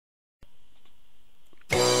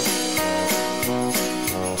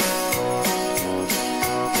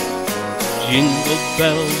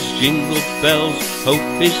jingle bells,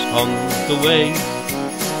 hope is on the way.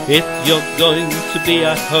 If you're going to be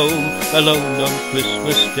at home alone on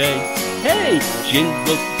Christmas Day. Hey!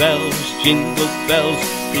 Jingle bells,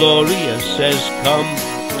 Gloria says come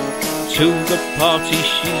to the party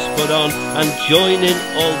she's put on and join in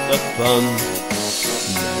all the fun.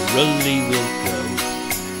 Merrily we'll go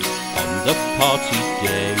on the party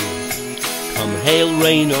day. Come hail,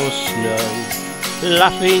 rain or snow,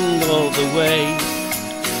 laughing all the way.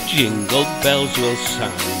 Jingle bells will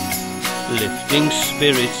sound, lifting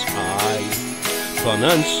spirits high. Fun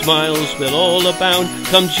and smiles will all abound.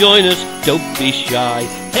 Come join us, don't be shy.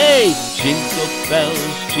 Hey! Jingle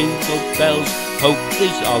bells, hope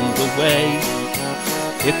is on the way.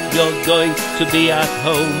 If you're going to be at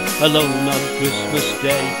home alone on Christmas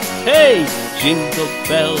Day. Hey! Jingle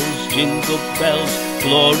bells,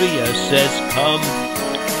 Gloria says come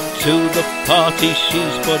to the party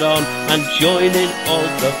she's put on and join in all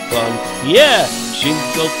the fun. Yeah!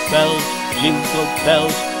 Jingle bells,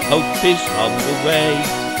 hope is on the way.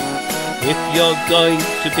 If you're going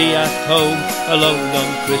to be at home alone on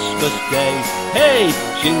Christmas Day. Hey!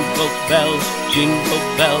 Jingle bells,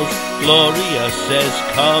 Gloria says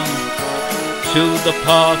come to the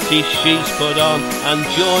party she's put on and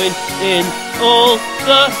join in all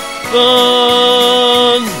the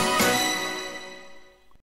fun.